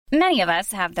Many of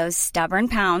us have those stubborn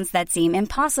pounds that seem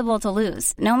impossible to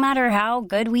lose, no matter how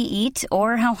good we eat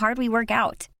or how hard we work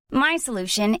out. My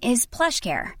solution is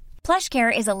PlushCare.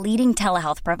 PlushCare is a leading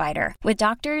telehealth provider with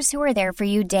doctors who are there for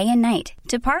you day and night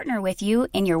to partner with you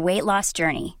in your weight loss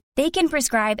journey. They can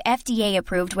prescribe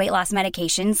FDA-approved weight loss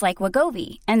medications like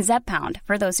Wegovy and Zepbound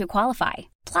for those who qualify.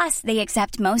 Plus, they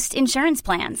accept most insurance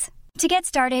plans. To get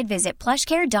started, visit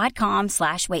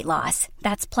plushcare.com/weightloss.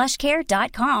 That's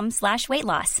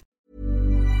plushcare.com/weightloss.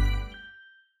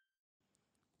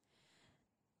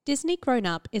 Disney Grown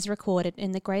Up is recorded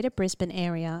in the Greater Brisbane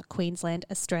area, Queensland,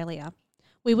 Australia.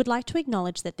 We would like to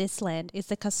acknowledge that this land is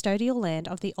the custodial land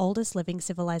of the oldest living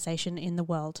civilization in the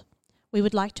world. We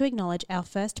would like to acknowledge our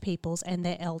First Peoples and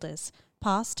their elders,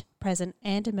 past, present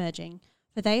and emerging,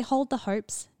 for they hold the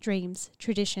hopes, dreams,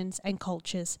 traditions and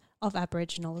cultures of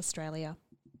Aboriginal Australia.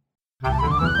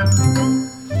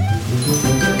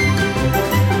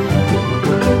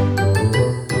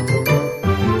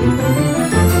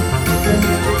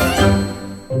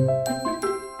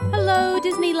 Hello,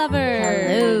 Disney lovers.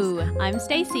 Hello. I'm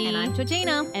Stacey. And I'm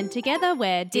Georgina. And together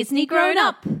we're Disney Grown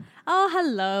Up. Oh,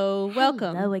 hello.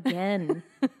 Welcome. Hello again.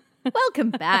 Welcome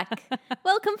back.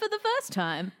 Welcome for the first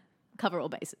time. Cover all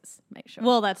bases. Make sure.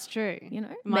 Well, that's true. You know,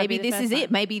 Might be maybe the this first is time.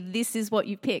 it. Maybe this is what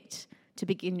you picked to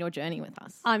begin your journey with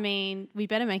us. I mean, we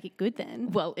better make it good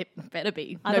then. Well, it better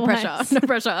be. No Otherwise- pressure. No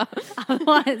pressure.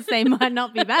 Otherwise, they might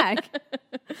not be back.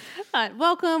 But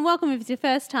welcome if it's your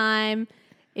first time.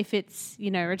 If it's,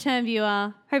 return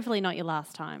viewer, hopefully not your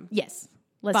last time. Yes.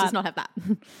 Let's But- just not have that.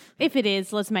 If it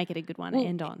is, let's make it a good one to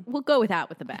end on. We'll go without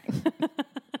with the bang.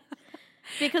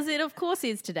 Because it, of course,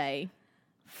 is today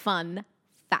fun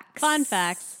facts. Fun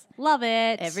facts. Love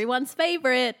it. Everyone's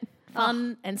favourite.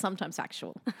 Fun and sometimes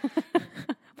factual.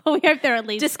 Well, we hope they're at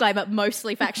least Disclaimer,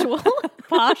 mostly factual.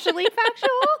 partially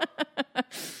factual.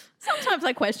 Sometimes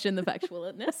I question the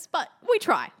factualness, but we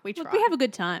try. We try. We have a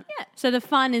good time. Yeah. So the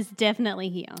fun is definitely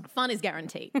here. Fun is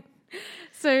guaranteed.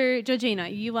 So, Georgina,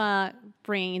 you are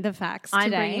bringing the facts today. I'm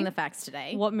bringing the facts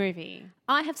today. What movie?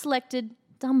 I have selected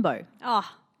Dumbo. Oh,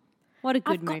 what a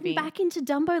good I've movie. gotten back into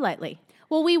Dumbo lately.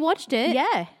 Well, we watched it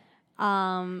Yeah.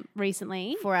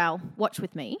 recently. For our watch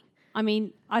with me. I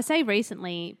mean, I say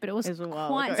recently, but it was It was a while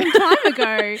quite ago. some time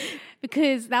ago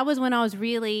because that was when I was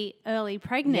really early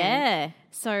pregnant. Yeah.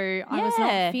 So I was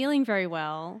Yeah. not feeling very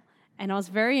well and I was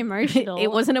very emotional. It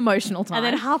was an emotional time. And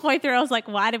then halfway through, I was like,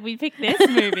 why did we pick this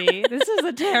movie? This is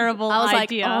a terrible I was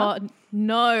idea. like, oh,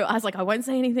 no. I was like, I won't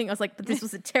say anything. I was like, but this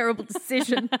was a terrible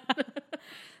decision.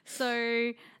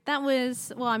 So that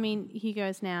was, well, I mean,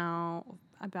 Hugo's now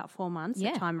about 4 months Yeah.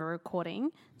 at time of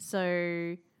recording.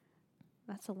 So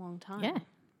that's a long time. Yeah.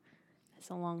 It's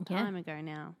a long Yeah. time ago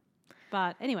now.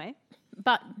 But anyway,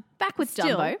 But back with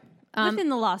still, Dumbo. within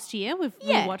the last year, we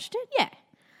watched it. Yeah.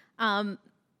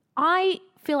 I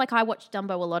feel like I watched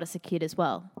Dumbo a lot as a kid as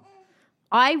well.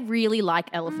 I really like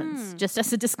elephants, just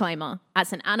as a disclaimer,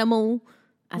 as an animal,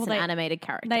 as Well, an animated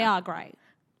character. They are great.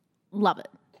 Love it.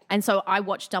 And so I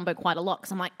watch Dumbo quite a lot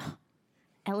because I'm like, oh,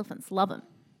 elephants, love them.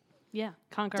 Yeah,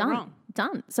 can't go Done. wrong.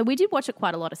 Done. So we did watch it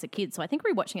quite a lot as a kid. So I think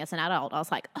rewatching as an adult, I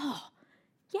was like, oh,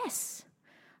 yes.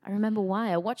 I remember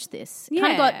why I watched this.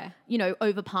 Kind of Yeah. got,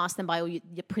 overpassed them by all your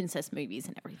princess movies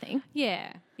and everything.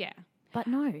 Yeah. But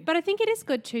no. But I think it is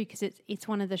good too because it's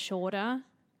one of the shorter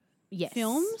Yes.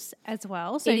 films as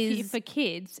well. So It if you- is- for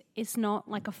kids, it's not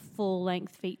like a full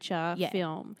length feature Yeah.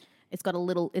 film. It's a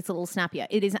little snappier.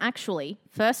 It is actually,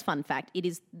 first fun fact, it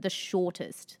is the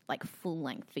shortest,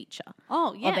 full-length feature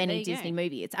Oh, yeah, of there any you go. Disney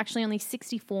movie. It's actually only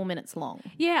 64 minutes long.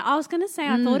 Yeah, I was going to say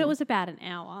I thought it was about an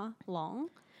hour long.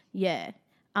 Yeah.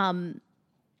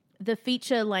 The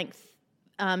feature length,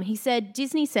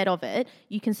 Disney said of it,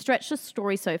 you can stretch the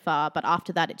story so far, but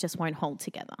after that it just won't hold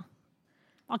together.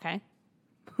 Okay.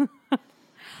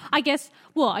 I guess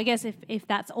if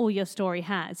that's all your story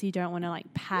has, you don't want to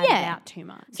pad it Yeah. out too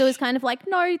much. So it's kind of like,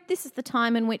 no, this is the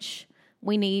time in which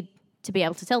we need to be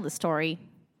able to tell the story.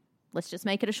 Let's just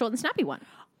make it a short and snappy one.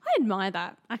 I admire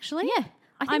that, actually. Yeah.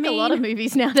 I think a lot of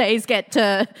movies nowadays get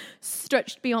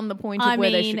stretched beyond the point of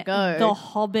where they should go. The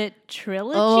Hobbit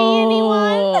trilogy,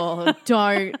 anyone? Oh,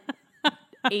 don't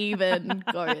even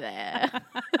go there.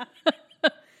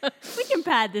 We can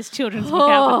pad this children's book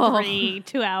out with 3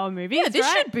 2-hour movies, Yeah, this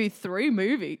right? should be 3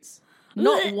 movies,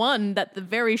 not one that the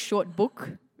very short book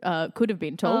could have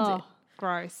been told in. Oh,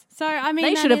 gross. So, I mean,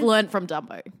 They that should have is- learnt from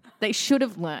Dumbo. They should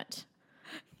have learnt.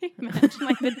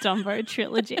 Imagine the Dumbo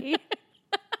trilogy.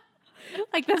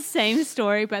 The same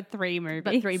story, but 3 movies.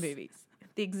 But 3 movies.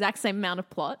 The exact same amount of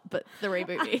plot, but 3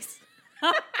 movies.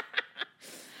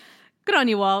 Good on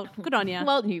you, Walt. Good on you.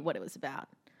 Walt knew what it was about.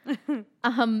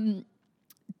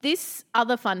 This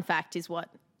other fun fact is what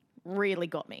really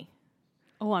got me.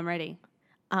 Oh, I'm ready.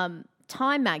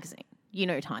 Time magazine, you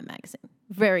know Time magazine,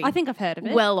 very I think I've heard of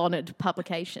it. well-honoured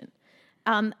publication,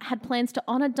 had plans to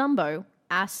honour Dumbo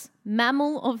as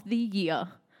Mammal of the Year.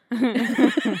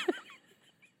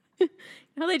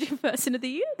 How they do Person of the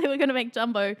Year? They were going to make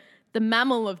Dumbo the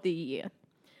Mammal of the Year.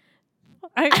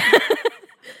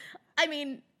 I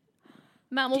mean,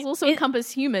 mammals also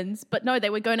encompass humans, but no, they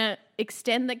were going to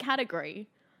extend the category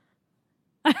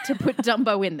to put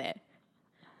Dumbo in there.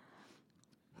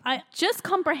 Just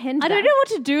comprehend I that. don't know what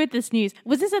to do with this news.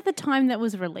 Was this at the time that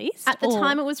was released? At the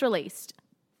time it was released.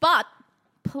 But,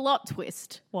 plot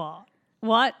twist,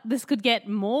 What? This could get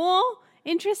more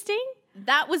interesting?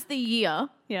 that was the year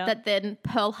that then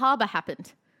Pearl Harbor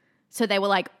happened. So they were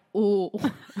like, ooh.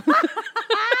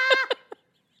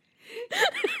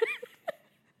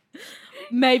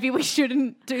 Maybe we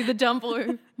shouldn't do the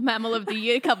Dumbo Mammal of the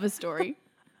Year cover story.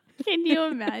 Can you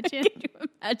imagine? Can you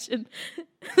imagine?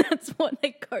 That's what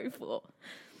they go for.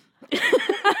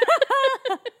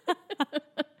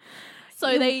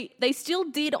 So they still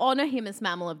did honour him as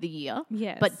Mammal of the Year,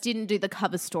 Yes. but didn't do the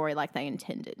cover story like they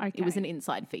intended. Okay. It was an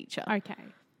inside feature. Okay.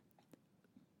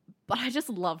 But I just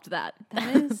loved that.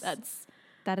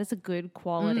 That is a good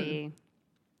quality.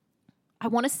 I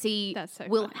want to see. That's so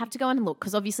we'll funny. have to go and look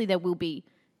because obviously there will be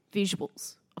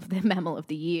visuals of their Mammal of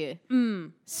the Year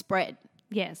spread.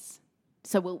 Yes.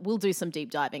 So we'll do some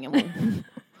deep diving and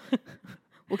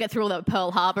we'll get through all the Pearl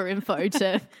Harbor info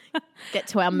to get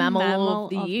to our Mammal of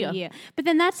the Year. But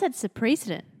then that sets a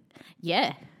precedent.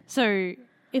 Yeah, So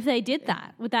if they did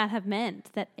that, would that have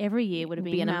meant that every year would have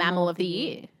been being a Mammal of the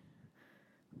Year.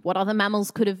 What other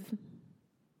mammals could have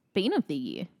been of the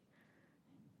year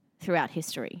throughout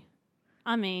history?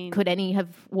 I mean, Could any have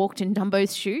walked in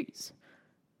Dumbo's shoes?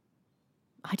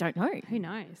 I don't know. who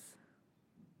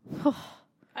knows?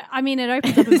 I mean, it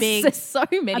opens up a There's so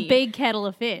many. a big kettle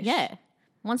of fish. Yeah.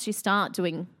 Once you start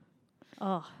doing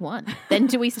Oh, one, then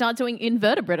do we start doing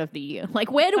Invertebrate of the Year?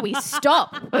 Like, where do we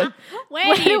stop?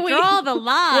 where do you draw the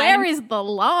line? Where is the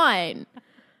line?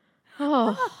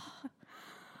 Oh,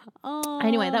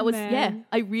 Anyway, that was, man.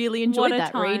 I really enjoyed What a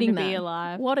that, time reading to that. be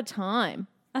alive. What a time.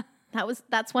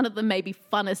 That's one of the maybe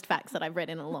funnest facts that I've read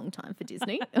in a long time for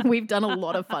Disney. We've done a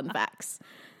lot of fun facts.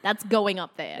 That's going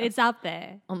up there. It's up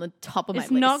there. on the top of my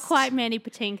It's list. not quite Mandy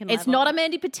Patinkin It's level. not a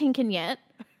Mandy Patinkin yet,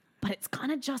 but it's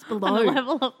kind of just on below. the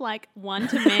level of like 1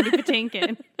 to Mandy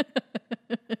Patinkin.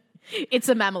 It's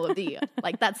a Mammal of the Year.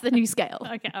 Like, that's the new scale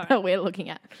Okay, all right. that we're looking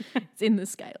at. It's in the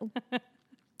scale.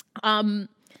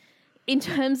 In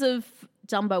terms of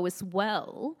Dumbo as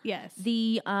well, Yes.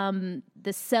 the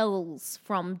cells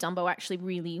from Dumbo are actually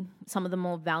really some of the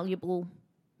more valuable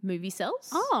movie cells.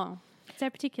 Oh, is there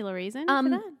a particular reason for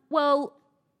that? Well,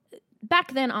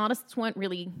 back then artists weren't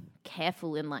really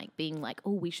careful in like being like,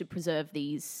 oh, we should preserve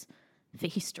these for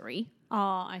history.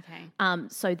 Oh, okay.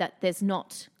 So that there's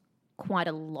not quite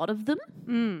a lot of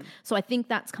them. So I think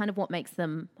that's kind of what makes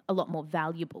them a lot more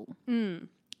valuable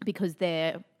because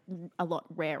they're a lot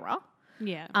rarer.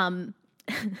 Yeah.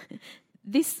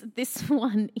 This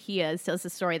one here tells the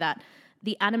story that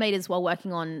the animators, while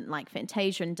working on like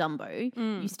Fantasia and Dumbo,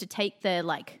 used to take their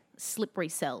like slippery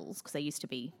cells, because they used to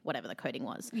be whatever the coating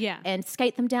was, and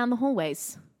skate them down the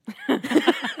hallways.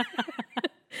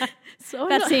 So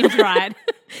that seems right.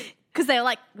 because they were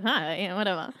like,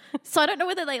 whatever. So I don't know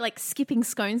whether they like skipping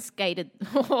stones skated,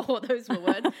 those were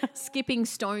words, skipping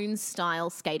stones style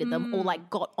skated them, or like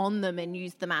got on them and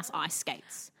used them as ice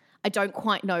skates. I don't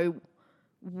quite know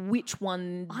which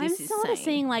one I'm this is sort of saying.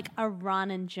 seeing like a run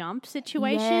and jump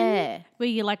situation Yeah. where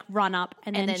you like run up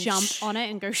and then jump sh- on it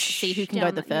and go See who can go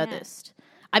down the furthest.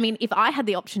 I mean, if I had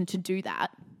the option to do that,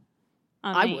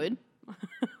 I would.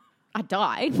 I'd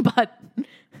die, but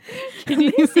Can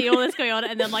you see all this going on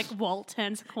and then like Walt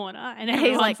turns a corner and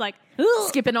everyone's like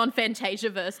skipping on Fantasia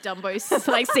versus Dumbo,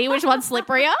 so, like see which one's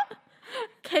slipperier.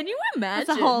 Can you imagine? it's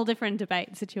a whole different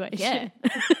debate situation. Yeah.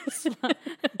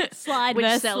 Slide Which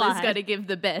versus cell is slide. going to give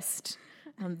the best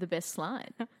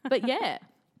slide. But yeah.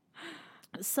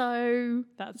 So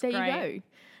That's there great. you go.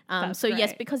 That's So yes,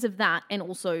 great. because of that, and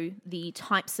also the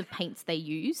types of paints they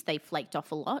use, they flaked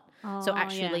off a lot. So Oh,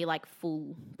 actually, yeah. like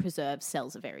full preserved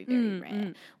cells are very, very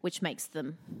rare, which makes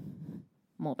them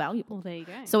more valuable. Well, there you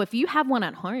go. So if you have one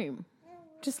at home,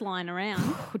 Just lying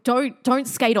around. don't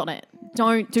skate on it.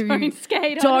 Don't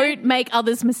skate on Don't make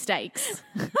others' mistakes.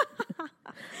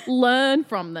 Learn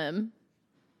from them,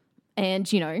 and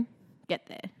get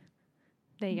there.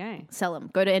 There you go. Sell them.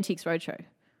 Go to Antiques Roadshow.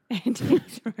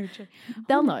 Antiques Roadshow.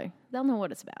 They'll know. They'll know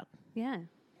what it's about. Yeah.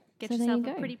 Get So there yourself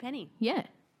you a go. pretty penny. Yeah.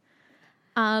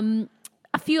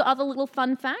 A few other little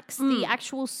fun facts. The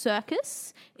actual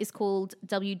circus is called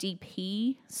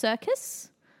WDP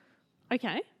Circus.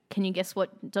 Okay. Can you guess what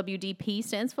WDP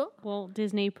stands for? Walt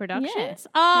Disney Productions. Yes.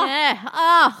 Oh,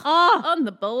 Yeah. On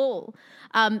the ball.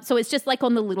 So it's just like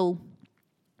on the little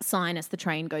sign as the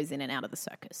train goes in and out of the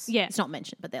circus. Yeah. It's not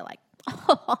mentioned, but they're like,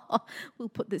 we'll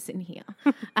put this in here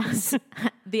as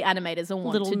the animators are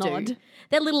want Little to nod. do.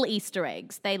 They're little Easter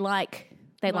eggs. They like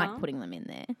Wow. putting them in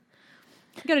there.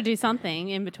 you got to do something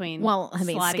in between. Well, I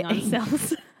mean, sliding on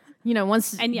cells. You know,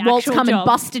 once And your Walt's actual come and job.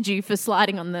 busted you for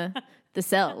sliding on the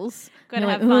cells. Gotta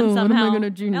you're have like, fun "Oh, What am somehow I going to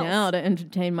do else." now to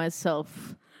entertain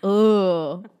myself?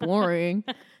 Oh, boring.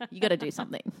 You got to do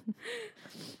something.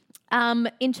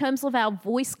 In terms of our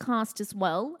voice cast as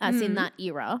well, as in that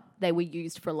era, they were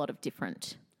used for a lot of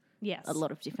different Yes.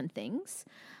 things.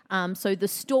 So the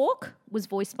Stork was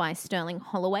voiced by Sterling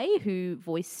Holloway, who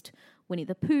voiced Winnie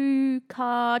the Pooh,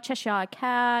 Car, Cheshire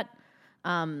Cat,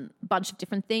 bunch of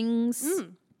different things.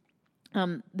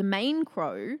 The Maine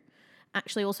Crow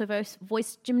actually also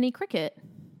voiced Jiminy Cricket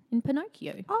in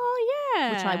Pinocchio, Oh,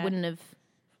 yeah. which I wouldn't have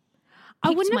I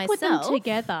picked wouldn't have put them myself.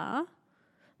 together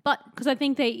But because I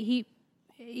think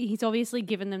he's obviously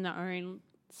given them their own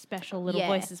special little Yeah.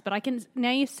 voices. But I can, now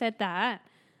you've said that,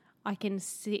 I can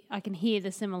hear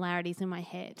the similarities in my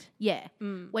head. yeah,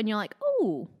 when you're like,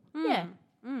 oh, yeah,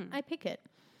 I pick it.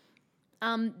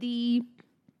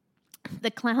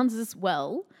 The clowns as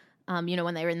well. You know,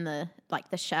 when they were in the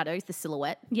shadows, the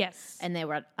silhouette. Yes. And they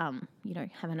were,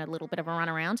 having a little bit of a run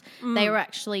around. They were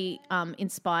actually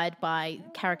inspired by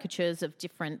caricatures of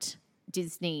different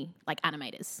Disney,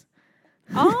 animators.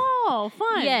 Oh,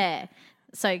 fun. Yeah.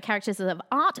 So characters of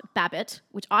Art Babbitt,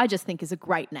 which I just think is a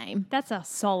great name. That's a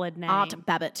solid name. Art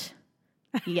Babbitt.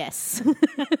 Yes.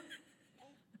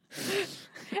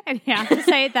 And you have to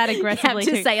say it that aggressively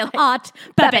have to too. say Art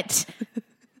Babbitt.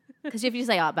 Because if you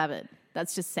say Art Babbitt,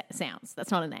 that's just sounds.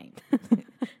 That's not a name. It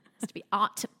has to be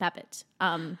Art Babbitt.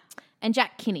 And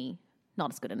Jack Kinney,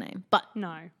 not as good a name. But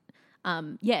No.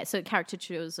 so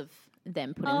caricatures of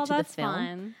them put Oh, into the that's film.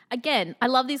 fun. Again, I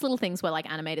love these little things where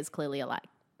animators clearly are like,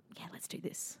 yeah, let's do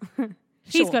this.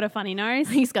 He's Sure. got a funny nose.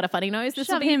 He's got a funny nose. This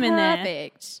will Shove be him in there.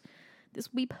 perfect. This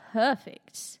will be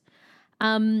perfect.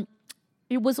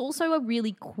 It was also a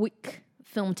really quick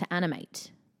film to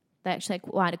animate. They actually had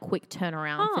quite a quick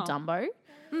turnaround for Dumbo.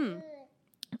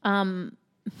 I'm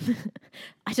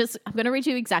going to read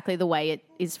you exactly the way it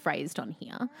is phrased on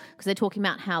here because they're talking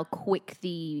about how quick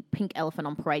the Pink Elephant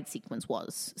on Parade sequence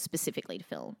was specifically to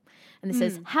film. And it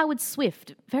says, Howard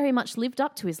Swift very much lived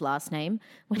up to his last name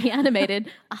when he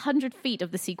animated 100 feet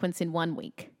of the sequence in 1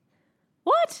 week.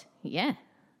 What? Yeah.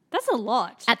 That's a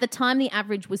lot. At the time, the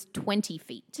average was 20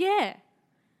 feet. Yeah.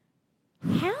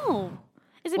 How?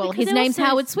 Is it Well, because his they name's also-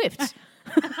 Howard Swift.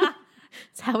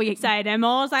 It's how he Say no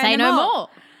more. say no more.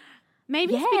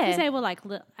 Maybe it's Yeah. because they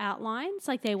were outlines,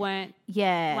 they weren't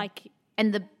Yeah. like.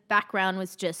 And the background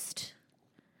was just,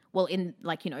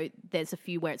 there's a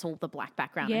few where it's all the black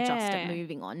background and just Yeah. it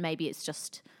moving on. Maybe it's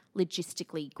just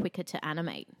logistically quicker to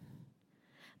animate.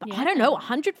 But Yeah. I don't know.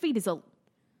 100 feet is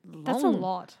That's a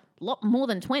lot. lot more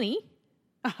than 20.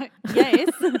 Yes.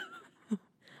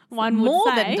 One would More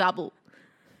say. than double.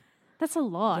 That's a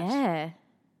lot. Yeah.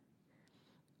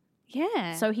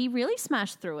 Yeah. So he really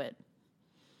smashed through it.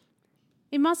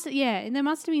 it must. Yeah, and there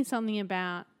must have been something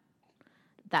about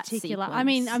That particular.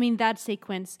 sequence. I mean, that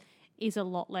sequence is a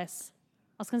lot less.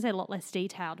 I was going to say a lot less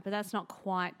detailed, but that's not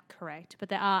quite correct. But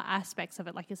there are aspects of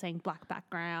it, like you're saying, black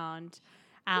background,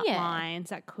 outlines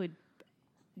that could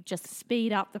just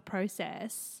speed up the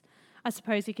process. I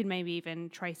suppose you could maybe even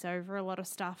trace over a lot of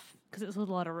stuff because it's a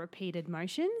lot of repeated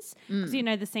motions. Because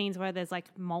the scenes where there's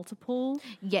multiple.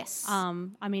 yes. I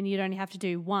mean, you'd only have to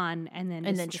do one and then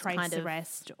just just trace kind the of-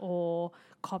 rest or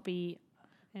copy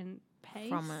and paste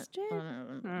from it.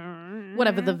 it.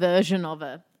 Whatever the version of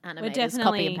a animator's copy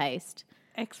definitely and paste.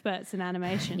 Experts in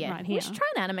animation Yeah, right here. we should try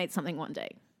and animate something one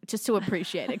day just to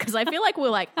appreciate it because I feel like we're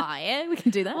like, yeah, we can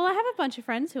do that. Well, I have a bunch of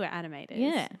friends who are animators.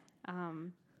 yeah,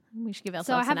 Um, we should give so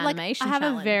I ourselves have an animation I have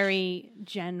challenge. a very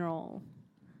general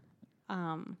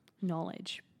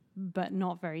knowledge, but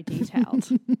not very detailed.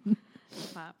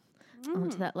 But,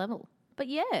 onto that level. But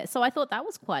yeah, so I thought that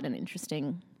was quite an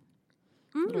interesting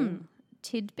little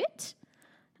tidbit.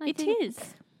 And I it think is.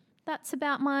 That's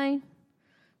about my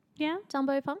Yeah.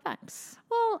 Dumbo fun facts.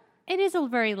 Well, it is a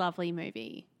very lovely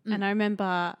movie. And I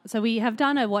remember, so we have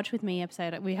done a Watch With Me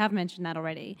episode. We have mentioned that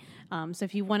already. So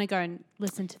if you want to go and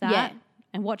listen to that Yeah.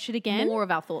 and watch it again, More of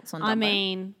our thoughts on Dumbo. I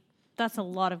mean, that's a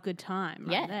lot of good time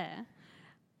right Yeah. there.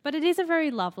 But it is a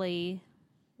very lovely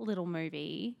little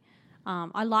movie.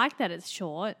 I like that it's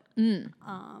short.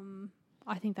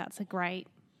 I think that's a great,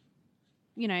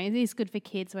 it is good for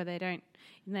kids where they're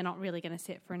not really going to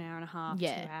sit for an hour and a half, 2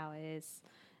 hours.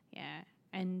 Yeah.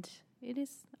 And it is,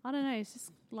 I don't know, it's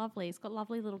just lovely. It's got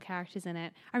lovely little characters in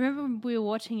it. I remember when we were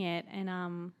watching it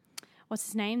and, what's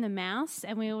his name? The mouse.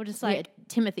 And we were just like,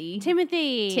 Timothy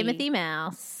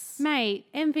Mouse. Mate,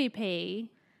 MVP.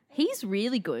 He's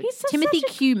really good. He's Timothy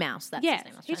Q Mouse. That's his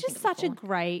name. He's just such a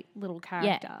great little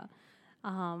character.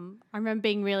 I remember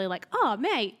being really like, oh,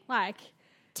 mate, like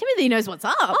Timothy knows what's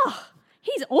up. Oh,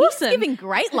 he's awesome. He's giving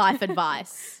great life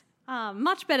advice.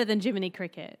 Much better than Jiminy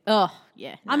Cricket. Oh,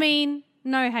 yeah. No. I mean,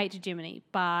 no hate to Jiminy,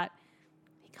 but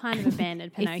he kind of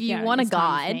abandoned Pinocchio. If you want a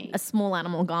guide, a small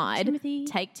animal guide,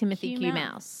 take Timothy Q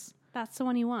Mouse. That's the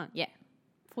one you want. Yeah.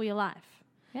 For your life.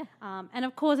 Yeah. And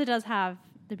of course it does have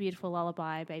the beautiful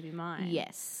lullaby, Baby Mine.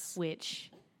 Yes.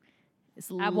 Which is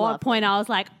at what point I was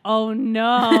like, oh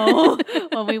no,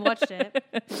 when we watched it.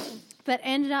 But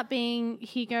ended up being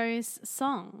Hugo's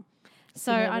song.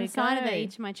 So I decided that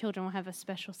each of my children will have a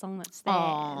special song that's theirs.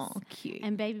 Oh, cute.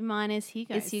 And Baby Mine is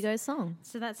Hugo's. It's Hugo's song.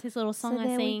 So that's his little song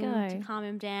I sing to calm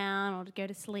him down or to go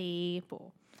to sleep.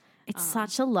 Or it's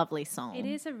such a lovely song. It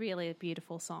is a really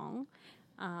beautiful song.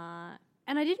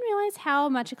 And I didn't realise how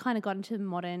much it kind of got into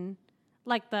modern,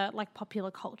 like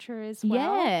popular culture as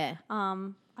well. Yeah.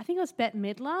 I think it was Bette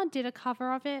Midler did a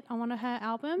cover of it on one of her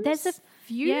albums. There's a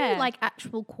few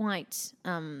actual quite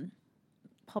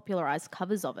popularized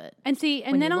covers of it. And see,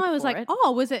 and then I was like,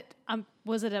 oh, was it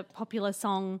a popular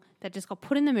song that just got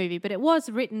put in the movie? But it was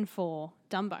written for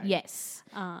Dumbo. Yes.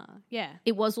 Yeah.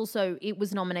 It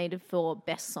was nominated for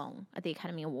Best Song at the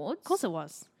Academy Awards. Of course it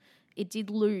was. It did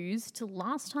lose to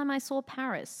Last Time I Saw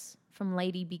Paris from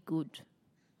Lady Be Good,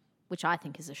 which I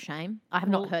think is a shame. I have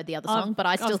not heard the other song, but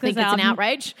I still think it's an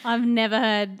outrage. I've never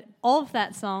heard of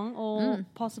that song or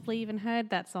possibly even heard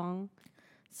that song.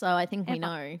 So I think we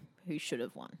know who should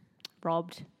have won.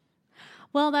 Robbed.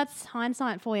 Well, that's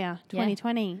hindsight for you,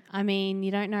 2020. Yeah. I mean,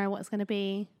 you don't know what's going to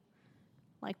be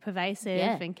like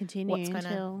pervasive and continue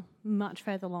until much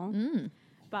further along.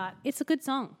 But it's a good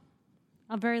song.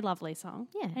 A very lovely song.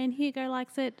 Yeah. And Hugo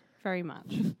likes it very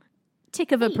much.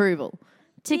 Tick of approval.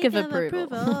 Tick of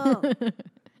approval.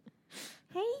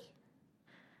 Hey.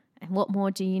 And what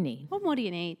more do you need? What more do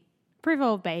you need?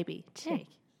 Approval of baby. Tick. Yeah.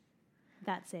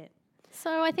 That's it.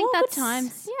 So I think that's good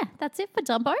times. Yeah, that's it for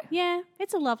Dumbo. Yeah,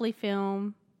 it's a lovely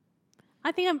film.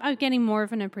 I think I'm getting more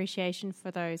of an appreciation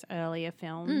for those earlier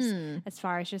films as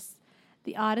far as just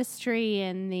the artistry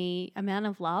and the amount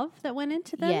of love that went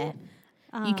into them. Yeah.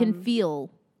 You can feel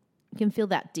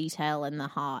that detail and the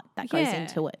heart that goes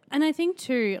into it. And I think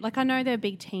too, like I know there are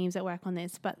big teams that work on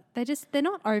this, but they're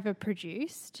not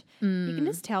overproduced. You can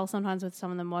just tell sometimes with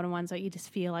some of the modern ones that you just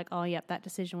feel like, oh, yep, that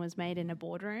decision was made in a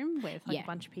boardroom with a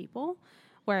bunch of people.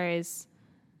 Whereas,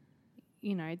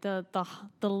 the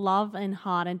love and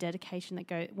heart and dedication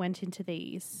that went into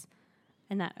these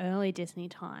in that early Disney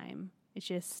time, it's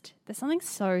just, there's something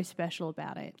so special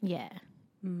about it. Yeah.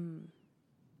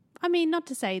 I mean, not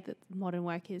to say that modern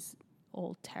work is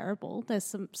all terrible.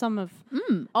 There's some of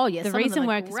the recent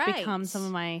work has become some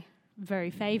of my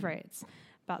very favourites,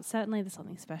 but certainly there's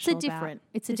something special.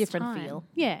 It's a different feel.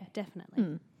 Yeah,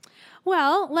 definitely.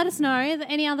 Well, let us know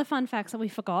any other fun facts that we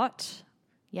forgot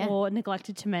or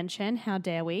neglected to mention. How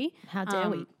dare we? How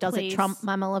dare we? Does it trump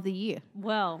Mammal of the Year?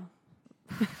 Well.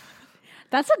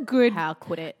 That's a good... How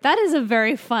could it? That is a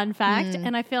very fun fact,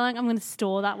 and I feel like I'm going to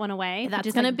store that one away.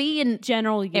 That's going to be in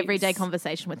general use. Everyday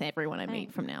conversation with everyone I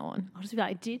meet from now on. I'll just be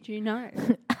like, did you know?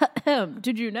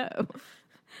 Did you know?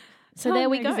 So there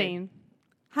we go.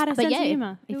 Had a sense of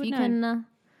humour. If you can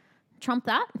trump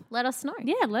that, let us know.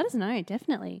 Yeah, let us know,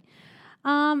 definitely.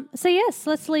 So yes,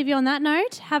 let's leave you on that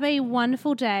note. Have a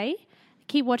wonderful day.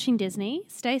 Keep watching Disney.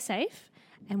 Stay safe,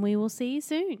 and we will see you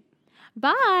soon.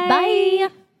 Bye. Bye.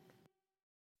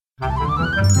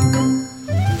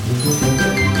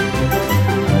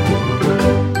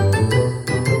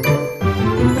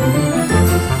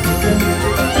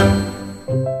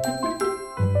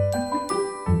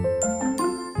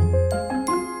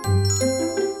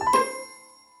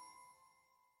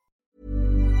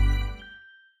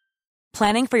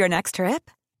 Planning for your next trip?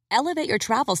 Elevate your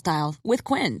travel style with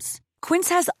Quince. Quince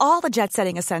has all the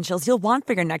jet-setting essentials you'll want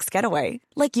for your next getaway,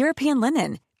 like European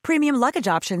linen, premium luggage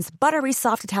options, buttery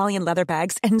soft Italian leather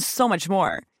bags, and so much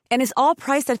more. And is all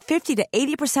priced at 50 to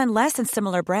 80% less than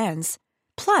similar brands.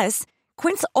 Plus,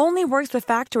 Quince only works with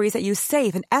factories that use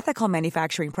safe and ethical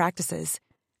manufacturing practices.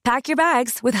 Pack your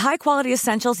bags with high-quality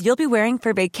essentials you'll be wearing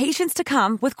for vacations to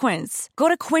come with Quince. Go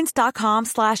to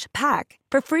quince.com/pack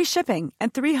for free shipping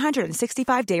and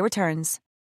 365-day returns.